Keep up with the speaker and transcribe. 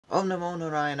Om Namo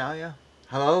Narayanaya.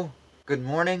 Hello, good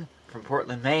morning from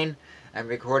Portland, Maine. I'm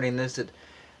recording this at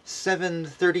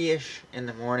 7:30ish in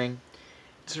the morning.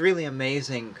 It's really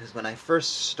amazing because when I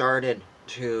first started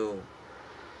to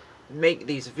make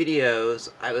these videos,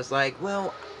 I was like,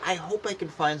 well, I hope I can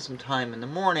find some time in the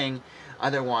morning,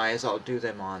 otherwise I'll do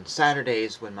them on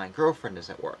Saturdays when my girlfriend is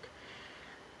at work.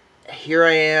 Here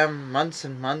I am, months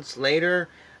and months later,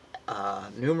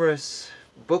 numerous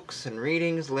books and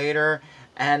readings later,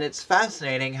 and it's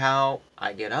fascinating how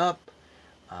I get up,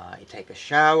 I take a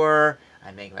shower,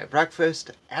 I make my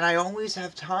breakfast, and I always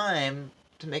have time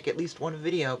to make at least one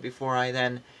video before I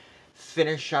then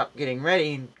finish up getting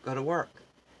ready and go to work.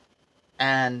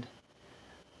 And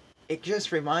it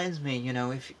just reminds me,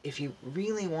 if you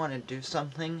really want to do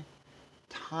something,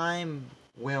 time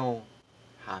will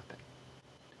happen.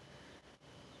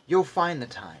 You'll find the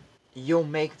time. You'll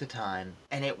make the time,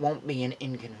 and it won't be an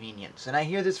inconvenience. And I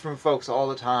hear this from folks all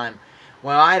the time.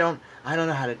 Well, I don't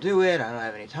know how to do it. I don't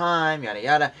have any time, yada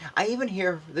yada. I even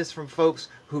hear this from folks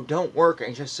who don't work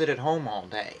and just sit at home all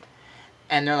day.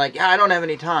 And they're like, yeah, I don't have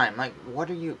any time. Like, what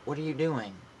are you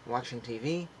doing? Watching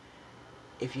TV?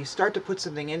 If you start to put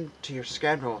something into your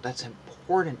schedule that's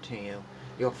important to you,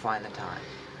 you'll find the time.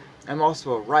 I'm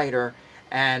also a writer,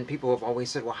 and people have always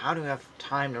said, well, how do you have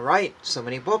time to write so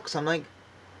many books? I'm like,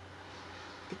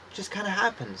 it just kind of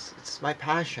happens. It's my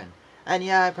passion. And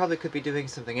yeah, I probably could be doing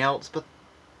something else, but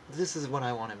this is what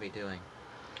I want to be doing.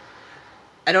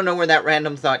 I don't know where that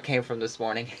random thought came from this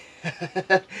morning.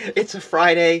 It's a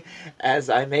Friday as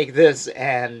I make this,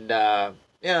 and I'm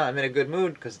in a good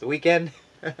mood because the weekend,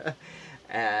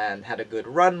 and had a good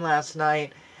run last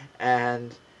night,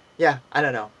 and yeah, I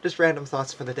don't know, just random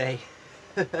thoughts for the day.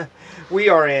 We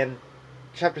are in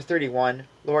Chapter 31,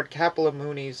 Lord Kapila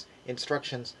Muni's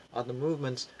instructions on the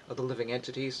movements of the living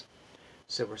entities.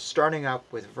 So we're starting up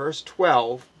with verse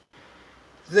 12.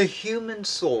 The human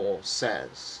soul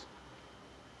says,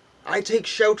 I take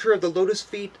shelter of the lotus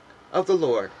feet of the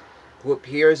Lord, who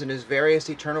appears in his various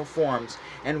eternal forms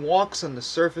and walks on the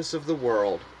surface of the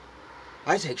world.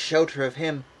 I take shelter of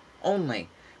him only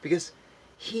because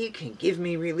he can give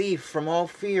me relief from all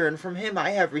fear, and from him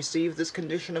I have received this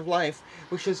condition of life,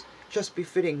 which is just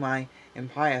befitting my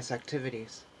impious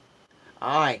activities.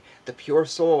 I, the pure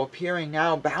soul, appearing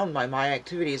now bound by my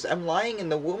activities, am lying in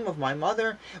the womb of my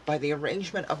mother by the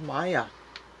arrangement of Maya.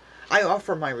 I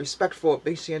offer my respectful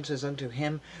obeisances unto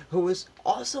him who is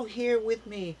also here with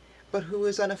me, but who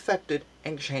is unaffected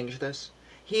and changeless.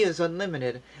 He is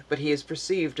unlimited, but he is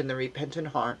perceived in the repentant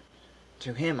heart.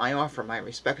 To him I offer my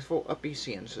respectful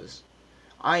obeisances.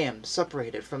 I am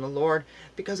separated from the Lord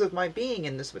because of my being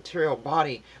in this material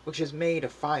body, which is made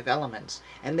of 5 elements,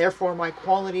 and therefore my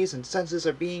qualities and senses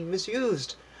are being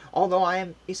misused, although I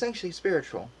am essentially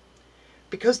spiritual.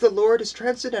 Because the Lord is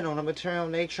transcendental in material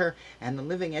nature and the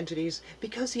living entities,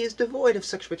 because he is devoid of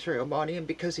such material body, and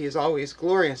because he is always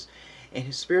glorious in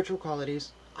his spiritual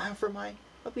qualities, I offer my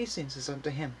obeisances unto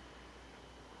him.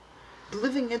 The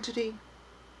living entity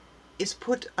is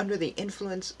put under the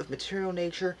influence of material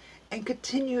nature and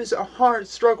continues a hard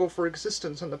struggle for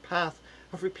existence on the path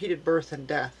of repeated birth and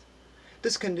death.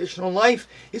 This conditional life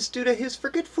is due to his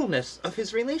forgetfulness of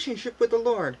his relationship with the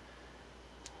Lord.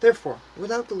 Therefore,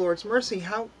 without the Lord's mercy,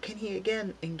 how can he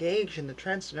again engage in the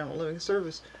transcendental living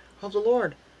service of the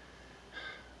Lord?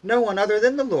 No one other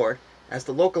than the Lord, as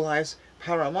the localized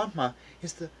Paramatma,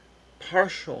 is the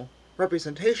partial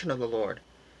representation of the Lord,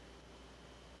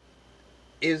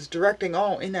 is directing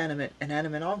all inanimate and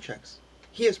animate objects.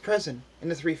 He is present in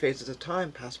the 3 phases of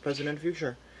time, past, present, and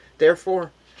future.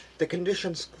 Therefore, the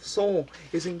conditioned soul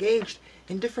is engaged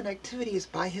in different activities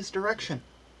by his direction.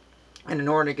 And in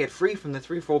order to get free from the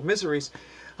threefold miseries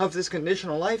of this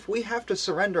conditional life, we have to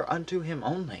surrender unto him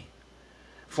only.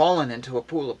 Fallen into a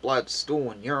pool of blood,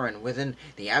 stool, and urine within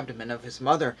the abdomen of his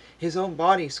mother, his own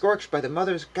body scorched by the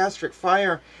mother's gastric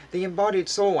fire, the embodied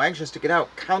soul, anxious to get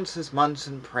out, counts his months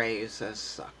and prays as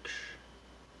such.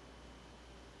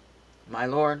 My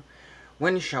Lord,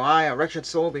 when shall I, a wretched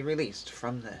soul, be released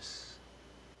from this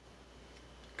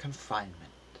confinement?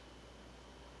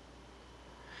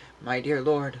 My dear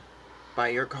Lord, by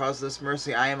your causeless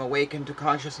mercy I am awakened to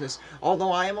consciousness,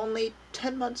 although I am only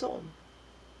 10 months old.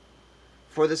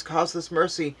 For this causeless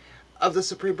mercy of the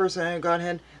Supreme Personality of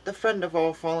Godhead, the friend of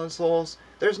all fallen souls,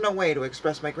 there is no way to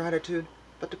express my gratitude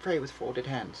but to pray with folded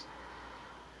hands.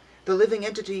 The living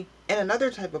entity in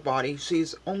another type of body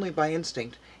sees only by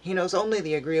instinct. He knows only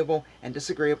the agreeable and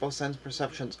disagreeable sense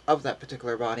perceptions of that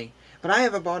particular body. But I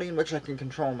have a body in which I can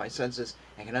control my senses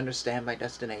and can understand my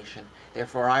destination.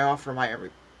 Therefore I offer my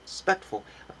respectful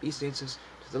obeisances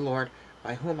to the Lord,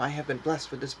 by whom I have been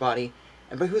blessed with this body,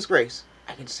 and by whose grace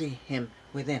I can see him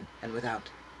within and without.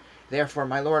 Therefore,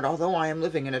 my lord, although I am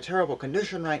living in a terrible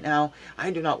condition right now, I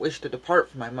do not wish to depart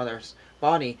from my mother's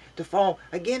body, to fall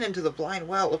again into the blind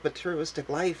well of materialistic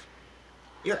life.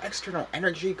 Your external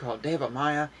energy, called Deva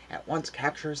Maya, at once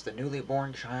captures the newly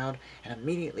born child, and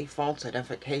immediately false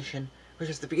identification, which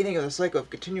is the beginning of the cycle of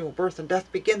continual birth and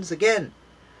death, begins again.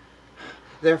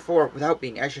 Therefore, without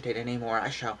being agitated any more, I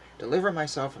shall deliver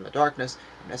myself from the darkness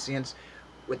and omniscience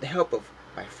with the help of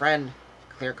my friend,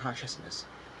 clear consciousness.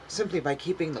 Simply by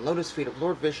keeping the lotus feet of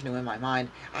Lord Vishnu in my mind,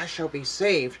 I shall be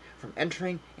saved from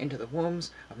entering into the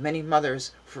wombs of many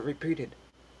mothers for repeated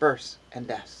births and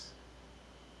deaths.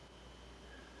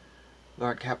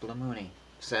 Lord Kapila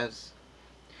says,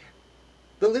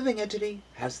 the living entity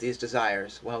has these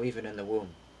desires while even in the womb.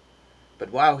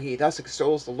 But while he thus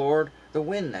extols the Lord, the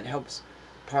wind that helps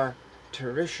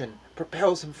parturition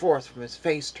propels him forth from his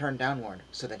face turned downward,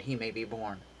 so that he may be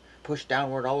born. Pushed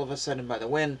downward all of a sudden by the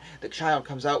wind, the child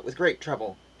comes out with great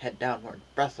trouble, head downward,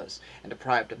 breathless, and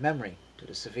deprived of memory due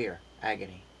to severe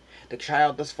agony. The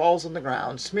child thus falls on the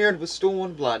ground, smeared with stool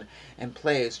and blood, and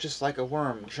plays just like a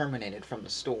worm germinated from the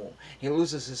stool. He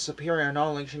loses his superior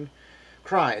knowledge and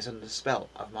cries under the spell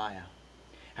of Maya.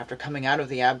 After coming out of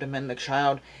the abdomen, the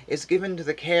child is given to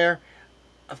the care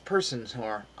of persons who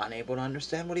are unable to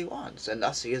understand what he wants, and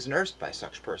thus he is nursed by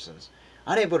such persons.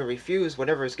 Unable to refuse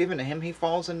whatever is given to him, he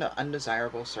falls into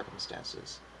undesirable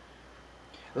circumstances.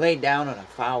 Laid down on a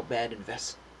foul bed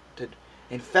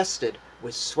infested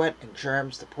with sweat and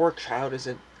germs, the poor child is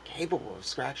incapable of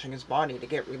scratching his body to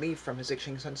get relief from his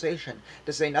itching sensation,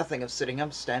 to say nothing of sitting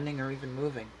up, standing, or even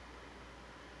moving.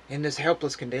 In this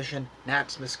helpless condition,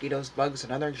 gnats, mosquitoes, bugs,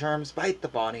 and other germs bite the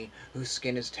body, whose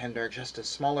skin is tender, just as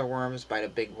smaller worms bite a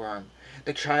big worm.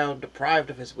 The child,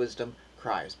 deprived of his wisdom,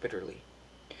 cries bitterly.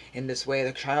 In this way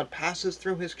the child passes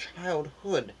through his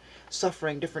childhood,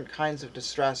 suffering different kinds of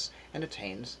distress, and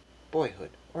attains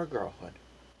boyhood or girlhood.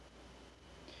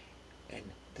 In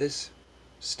this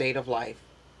state of life,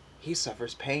 he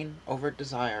suffers pain over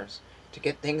desires to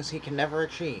get things he can never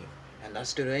achieve, and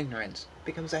thus due to ignorance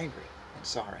becomes angry and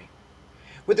sorry.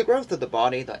 With the growth of the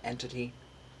body, the entity,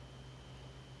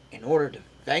 in order to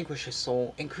vanquish his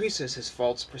soul, increases his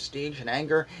false prestige and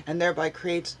anger, and thereby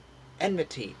creates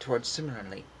enmity towards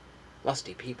similarly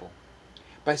lusty people.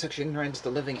 By such ignorance,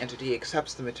 the living entity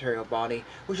accepts the material body,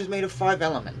 which is made of 5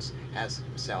 elements, as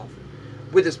himself.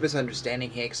 With this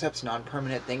misunderstanding, he accepts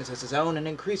non-permanent things as his own and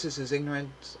increases his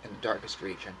ignorance in the darkest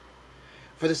region.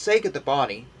 For the sake of the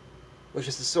body, which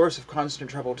is the source of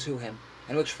constant trouble to him,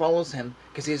 and which follows him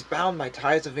because he is bound by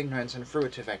ties of ignorance and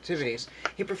fruitive activities,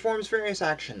 he performs various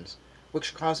actions,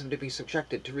 which cause him to be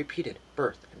subjected to repeated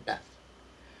birth and death.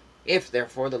 If,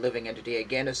 therefore, the living entity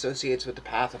again associates with the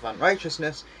path of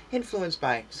unrighteousness, influenced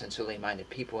by sensually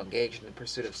minded people engaged in the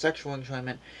pursuit of sexual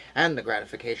enjoyment and the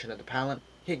gratification of the palate,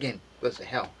 he again goes to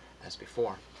hell, as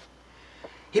before.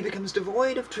 He becomes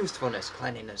devoid of truthfulness,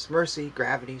 cleanliness, mercy,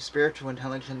 gravity, spiritual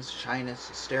intelligence,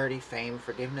 shyness, austerity, fame,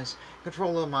 forgiveness,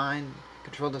 control of the mind,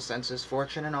 control of the senses,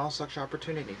 fortune, and all such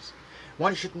opportunities.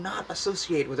 One should not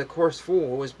associate with a coarse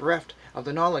fool who is bereft of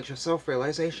the knowledge of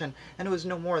self-realization, and who is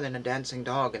no more than a dancing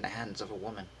dog in the hands of a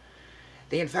woman.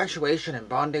 The infatuation and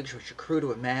bondage which accrue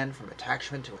to a man from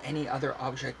attachment to any other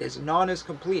object is not as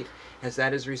complete as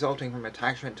that is resulting from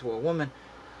attachment to a woman,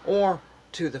 or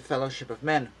to the fellowship of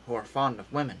men who are fond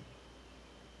of women.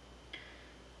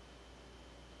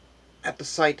 At the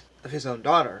sight of his own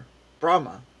daughter,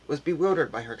 Brahma was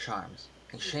bewildered by her charms,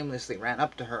 and shamelessly ran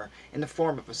up to her in the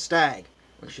form of a stag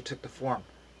when she took the form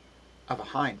of a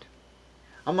hind.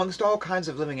 Amongst all kinds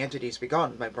of living entities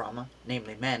begotten by Brahma,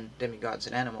 namely men, demigods,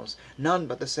 and animals, none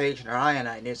but the sage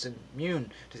Narayana is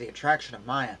immune to the attraction of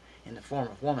Maya in the form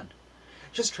of woman.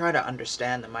 Just try to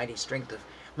understand the mighty strength of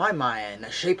my Maya in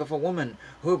the shape of a woman,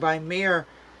 who by mere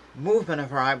movement of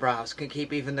her eyebrows can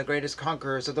keep even the greatest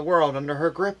conquerors of the world under her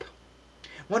grip.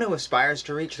 One who aspires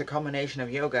to reach the culmination of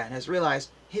yoga and has realized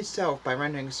his self by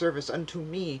rendering service unto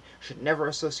me should never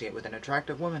associate with an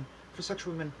attractive woman, for such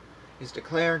woman is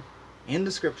declared in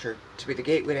the scripture to be the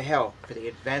gateway to hell for the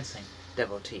advancing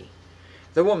devotee.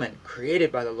 The woman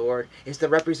created by the Lord is the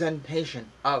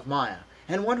representation of Maya,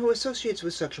 and one who associates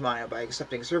with such Maya by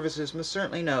accepting services must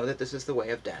certainly know that this is the way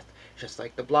of death, just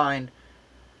like the blind,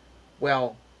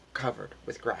 well covered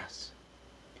with grass.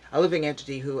 A living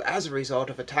entity who, as a result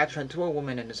of attachment to a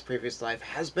woman in his previous life,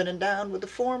 has been endowed with the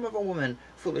form of a woman,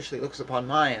 foolishly looks upon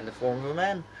Maya in the form of a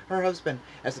man, her husband,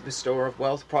 as the bestower of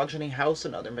wealth, progeny, house,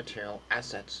 and other material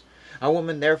assets. A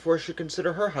woman therefore should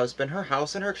consider her husband, her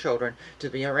house, and her children to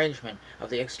be an arrangement of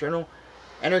the external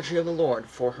energy of the Lord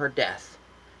for her death,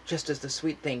 just as the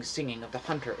sweet thing singing of the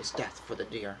hunter is death for the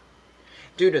deer.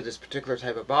 Due to this particular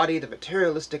type of body, the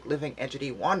materialistic living entity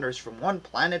wanders from one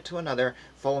planet to another,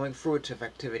 following fruitive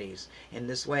activities. In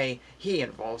this way, he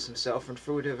involves himself in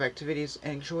fruitive activities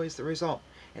and enjoys the result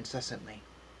incessantly.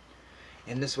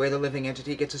 In this way, the living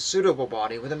entity gets a suitable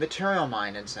body with a material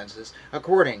mind and senses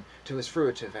according to his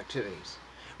fruitive activities.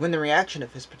 When the reaction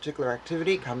of his particular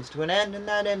activity comes to an end, and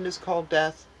that end is called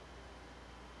death,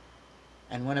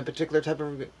 and when a particular type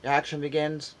of reaction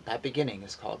begins, that beginning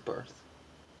is called birth.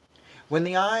 When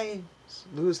the eyes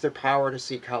lose their power to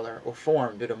see color or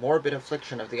form due to morbid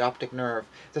affliction of the optic nerve,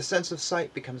 the sense of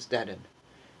sight becomes deadened.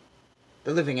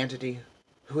 The living entity,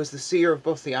 who is the seer of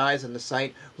both the eyes and the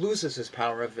sight, loses his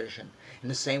power of vision. In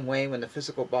the same way, when the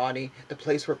physical body, the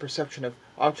place where perception of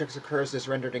objects occurs, is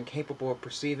rendered incapable of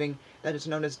perceiving, that is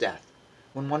known as death.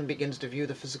 When one begins to view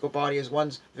the physical body as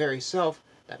one's very self,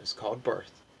 that is called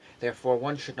birth. Therefore,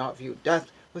 one should not view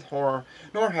death with horror,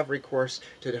 nor have recourse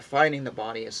to defining the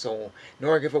body as soul,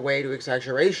 nor give way to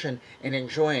exaggeration in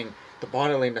enjoying the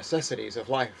bodily necessities of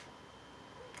life.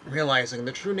 Realizing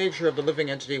the true nature of the living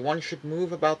entity, one should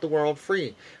move about the world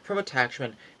free from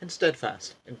attachment and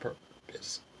steadfast in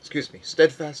purpose.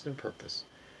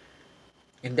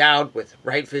 Endowed with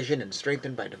right vision and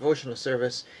strengthened by devotional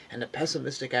service and a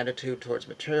pessimistic attitude towards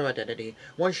material identity,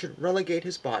 one should relegate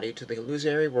his body to the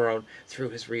illusory world through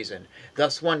his reason.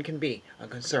 Thus one can be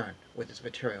unconcerned with his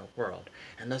material world.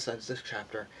 And thus ends this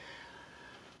chapter.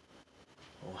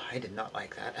 Oh, I did not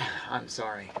like that. I'm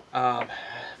sorry.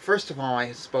 First of all,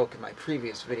 I spoke in my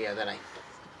previous video that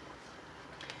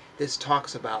this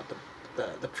talks about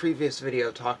the previous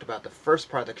video talked about the first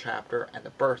part of the chapter and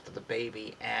the birth of the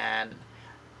baby, and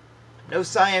no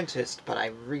scientist, but I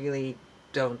really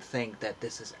don't think that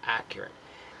this is accurate.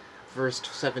 Verse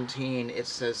 17, it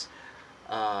says,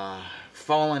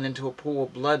 fallen into a pool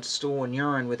of blood, stool, and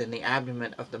urine within the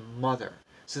abdomen of the mother.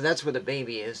 So that's where the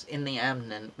baby is, in the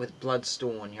abdomen with blood,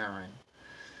 stool, and urine.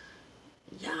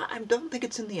 Yeah, I don't think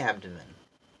it's in the abdomen.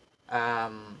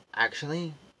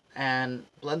 Actually. And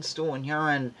blood, stool, and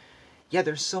urine, yeah,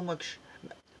 there's so much...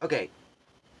 Okay.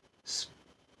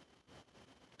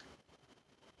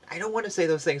 I don't want to say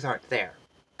those things aren't there.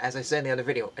 As I said in the other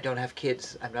video, I don't have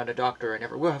kids. I'm not a doctor. I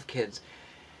never will have kids.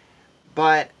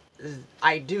 But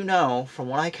I do know, from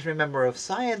what I can remember of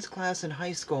science class in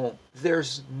high school,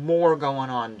 there's more going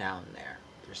on down there.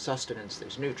 There's sustenance,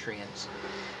 there's nutrients.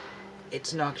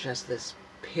 It's not just this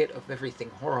pit of everything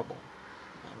horrible.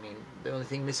 I mean, the only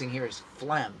thing missing here is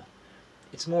phlegm.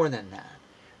 It's more than that.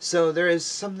 So there is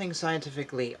something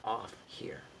scientifically off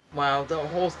here. Well, the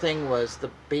whole thing was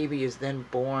the baby is then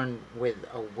born with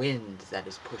a wind that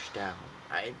is pushed down.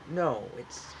 I know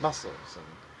it's muscles and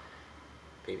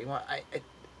baby.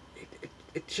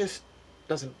 It just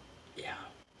doesn't. Yeah,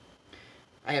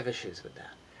 I have issues with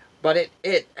that. But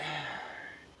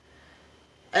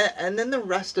and then the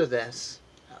rest of this.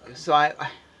 So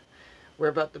we're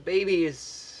about the baby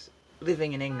is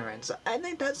living in ignorance. I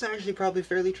think that's actually probably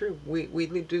fairly true. We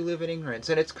do live in ignorance.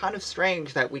 And it's kind of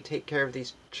strange that we take care of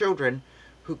these children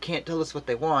who can't tell us what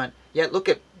they want, yet look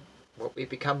at what we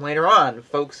become later on,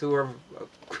 folks who are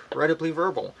incredibly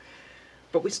verbal.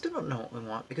 But we still don't know what we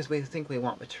want because we think we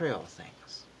want material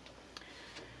things.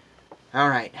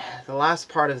 Alright, the last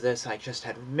part of this I just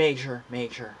had major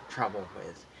trouble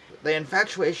with. The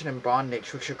infatuation and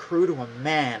bondage which accrue to a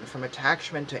man from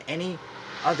attachment to any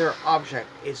other object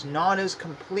is not as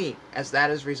complete as that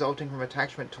is resulting from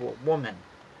attachment to a woman,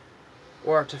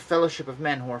 or to fellowship of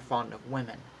men who are fond of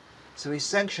women. So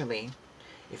essentially,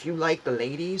 if you like the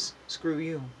ladies, screw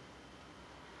you.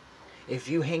 If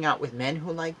you hang out with men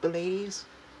who like the ladies,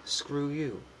 screw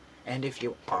you. And if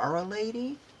you are a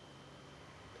lady,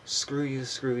 screw you,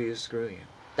 screw you, screw you.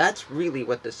 That's really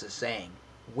what this is saying.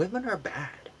 Women are bad.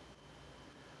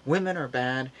 Women are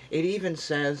bad. It even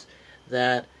says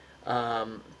that God,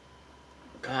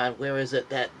 where is it?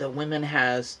 That the woman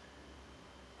has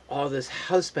all this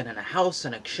husband and a house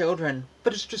and a children,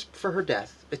 but it's just for her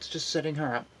death. It's just setting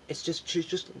her up. It's just, she's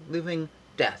just living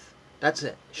death. That's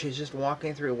it. She's just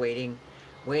walking through, waiting.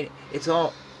 It's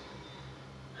all,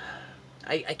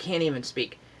 I can't even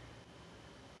speak.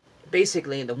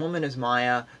 Basically, the woman is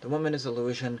Maya, the woman is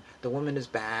illusion, the woman is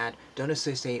bad, don't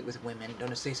associate with women,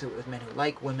 don't associate with men who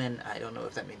like women. I don't know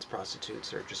if that means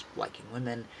prostitutes or just liking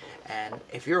women. And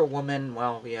if you're a woman,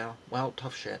 well, yeah, well,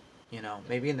 tough shit, you know,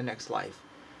 maybe in the next life.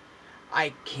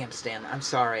 I can't stand that. I'm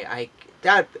sorry,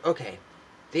 okay,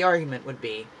 the argument would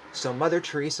be, so Mother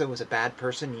Teresa was a bad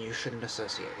person, you shouldn't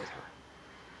associate with her.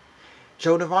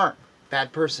 Joan of Arc,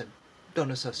 bad person,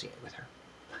 don't associate with her.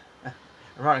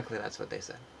 Ironically, that's what they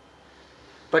said.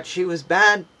 But she was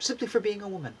bad simply for being a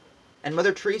woman. And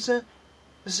Mother Teresa,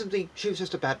 she was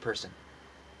just a bad person.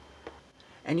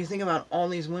 And you think about all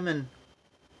these women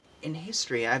in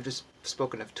history, I've just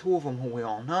spoken of two of them who we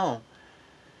all know.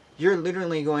 You're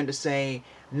literally going to say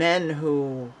men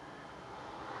who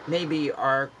maybe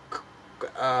are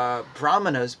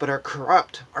brahmanas but are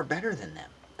corrupt are better than them.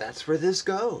 That's where this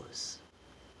goes.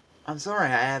 I'm sorry,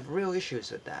 I have real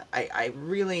issues with that. I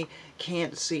really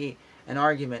can't see an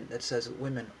argument that says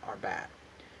women are bad.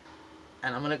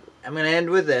 And I'm gonna end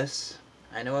with this.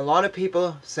 I know a lot of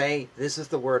people say this is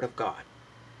the word of God.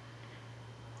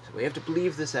 So we have to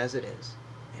believe this as it is.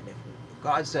 And if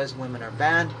God says women are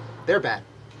bad, they're bad.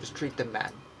 Just treat them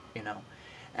bad, you know.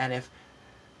 And if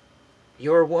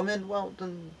you're a woman, well,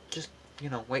 then just, you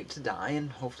know, wait to die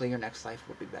and hopefully your next life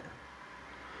will be better.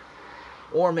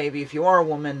 Or maybe if you are a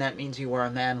woman, that means you were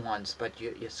a man once, but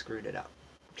you screwed it up.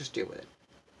 Just deal with it.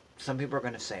 Some people are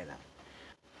going to say that.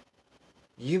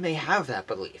 You may have that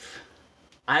belief.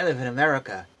 I live in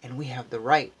America, and we have the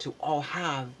right to all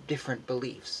have different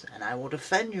beliefs, and I will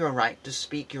defend your right to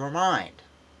speak your mind.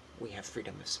 We have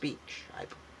freedom of speech. I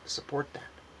support that.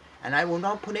 And I will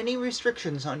not put any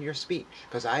restrictions on your speech,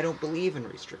 because I don't believe in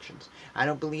restrictions. I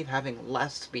don't believe having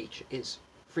less speech is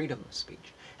freedom of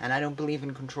speech, and I don't believe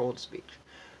in controlled speech.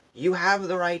 You have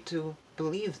the right to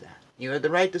believe that. You have the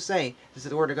right to say, this is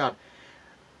the word of God.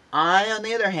 I, on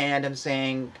the other hand, am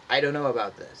saying, I don't know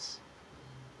about this.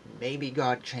 Maybe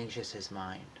God changes his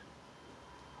mind.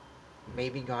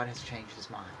 Maybe God has changed his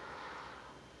mind.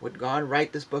 Would God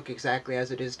write this book exactly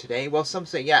as it is today? Well, some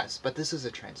say yes, but this is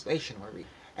a translation we're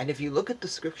reading. And if you look at the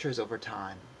scriptures over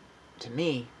time, to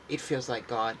me, it feels like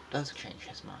God does change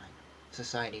his mind.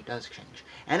 Society does change.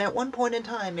 And at one point in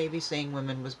time, maybe saying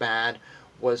women was bad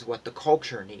was what the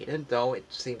culture needed, though it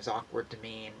seems awkward to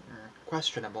me and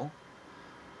questionable.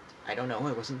 I don't know,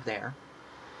 I wasn't there.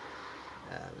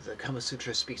 The Kama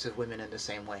Sutra speaks of women in the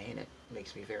same way, and it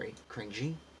makes me very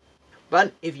cringy.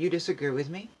 But if you disagree with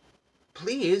me,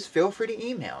 please feel free to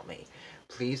email me.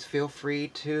 Please feel free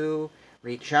to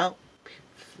reach out.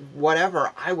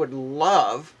 Whatever, I would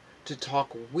love to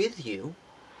talk with you.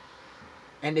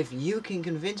 And if you can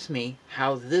convince me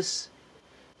how this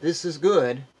is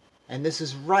good and this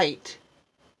is right,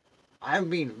 I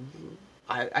mean,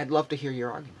 I'd love to hear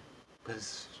your argument.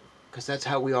 Because that's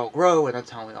how we all grow and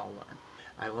that's how we all learn.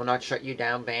 I will not shut you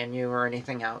down, ban you, or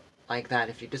anything out like that.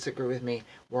 If you disagree with me,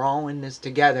 we're all in this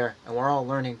together, and we're all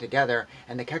learning together.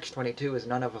 And the catch-22 is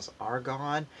none of us are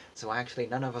God, so actually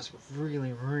none of us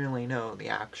really, really know the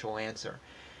actual answer.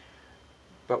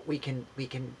 But we can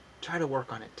try to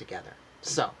work on it together.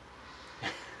 So,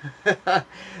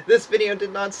 this video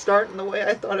did not start in the way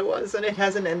I thought it was, and it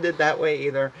hasn't ended that way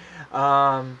either.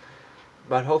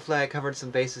 But hopefully I covered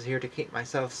some bases here to keep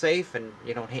myself safe, and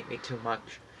you don't hate me too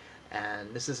much.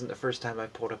 And this isn't the first time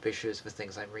I've pulled up issues with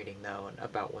things I'm reading, though, and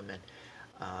about women.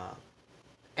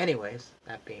 Anyways,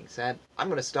 that being said, I'm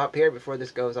going to stop here before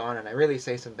this goes on, and I really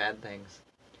say some bad things.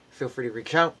 Feel free to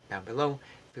reach out down below.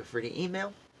 Feel free to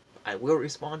email. I will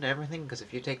respond to everything, because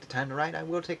if you take the time to write, I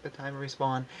will take the time to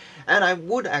respond. And I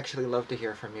would actually love to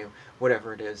hear from you,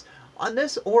 whatever it is, on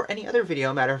this or any other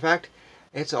video. Matter of fact,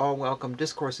 it's all welcome.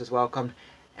 Discourse is welcome.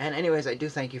 And anyways, I do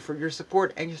thank you for your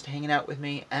support and just hanging out with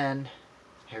me. And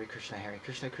Hare Krishna,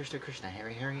 Krishna Krishna, Hare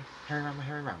Hare, Hare Rama,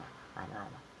 Rama Rama,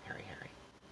 Hare Hare.